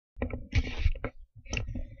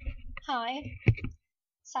Hi,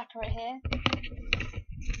 Sakura here.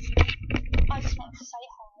 I just wanted to say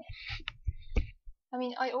hi. I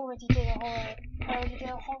mean, I already did a horror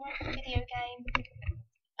video game.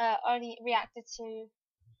 I already reacted to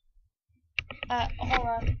a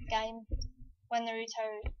horror game when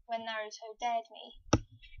Naruto dared me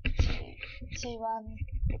to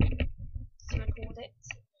record it.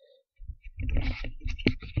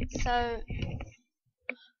 So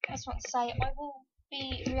I just want to say I will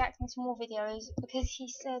be reacting to more videos because he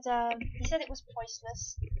said it was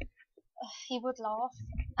priceless. He would laugh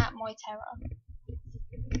at my terror,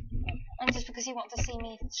 and just because he wanted to see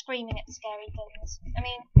me screaming at scary things. I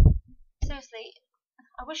mean, seriously,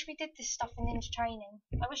 I wish we did this stuff in ninja training.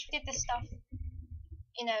 I wish we did this stuff,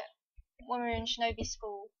 when we were in shinobi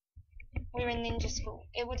school. We were in ninja school.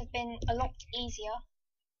 It would have been a lot easier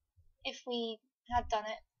if we had done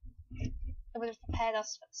it. It would have prepared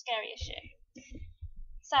us for the scariest shit.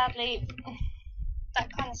 Sadly,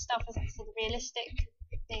 that kind of stuff isn't considered realistic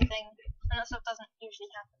thing, and that stuff doesn't usually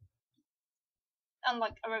happen.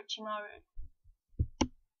 Unlike Orochimaru,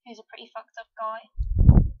 who's a pretty fucked up guy.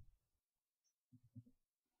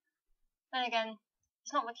 Then again,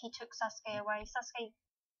 it's not like he took Sasuke away. Sasuke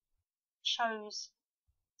chose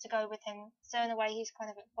to go with him, so in a way he's kind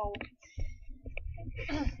of at fault.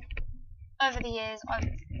 Over the years, I've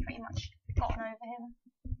pretty much gotten over him.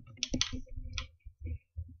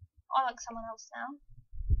 I like someone else now.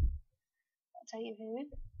 I'll tell you who.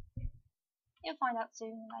 You'll find out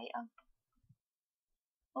sooner or later.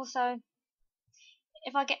 Also,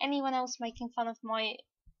 if I get anyone else making fun of my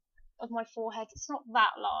forehead, it's not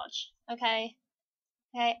that large, okay?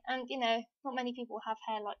 Okay, and not many people have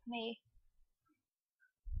hair like me.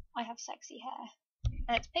 I have sexy hair,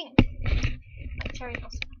 and it's pink, like cherry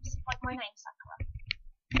blossoms, like my name, Sakura,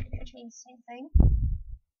 which means the same thing.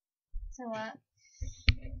 So,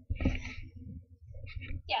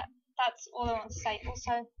 yeah, that's all I want to say.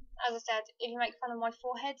 Also, as I said, if you make fun of my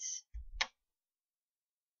foreheads,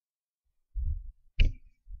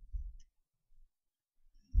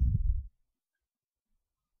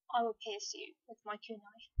 I will pierce you with my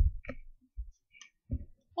kunai.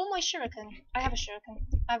 Or my shuriken. I have a shuriken.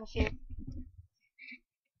 I have a few.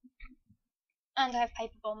 And I have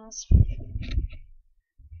paper bombs.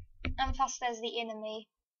 And plus there's the inner me.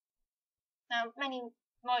 Now, many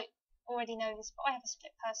might already know this, but I have a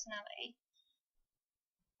split personality.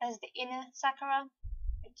 There's the inner Sakura,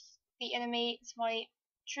 it's the inner me, it's my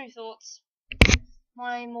true thoughts,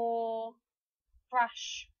 my more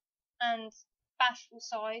brash and bashful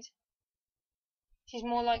side. I'm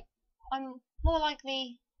more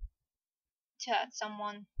likely to hurt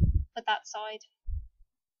someone with that side.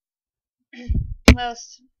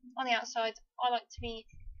 Whilst on the outside, I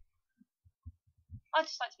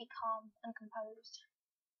just like to be calm and composed.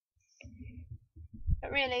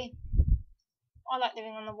 But really, I like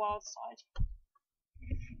living on the wild side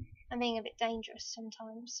and being a bit dangerous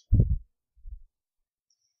sometimes.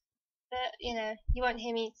 But you won't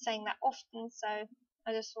hear me saying that often, so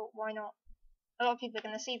I just thought, why not? A lot of people are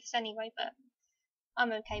going to see this anyway, but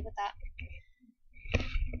I'm okay with that.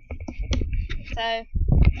 So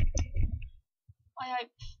I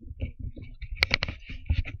hope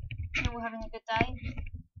you're all having a good day,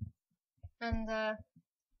 and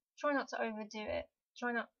try not to overdo it.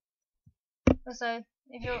 Try not. Also,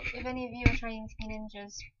 if any of you are training to be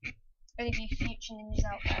ninjas, any of you future ninjas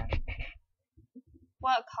out there,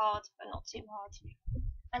 work hard but not too hard,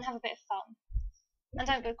 and have a bit of fun, and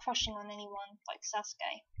don't go crushing on anyone like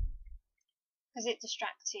Sasuke, because it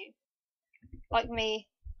distracts you. Like me,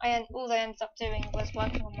 all I ended up doing was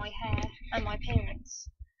working on my hair and my appearance.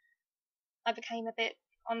 I became a bit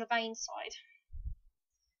on the vain side,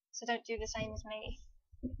 so don't do the same as me.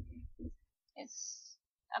 It's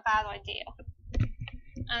a bad idea,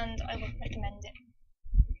 and I wouldn't recommend it.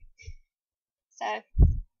 So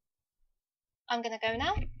I'm gonna go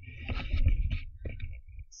now.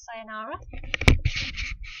 Sayonara.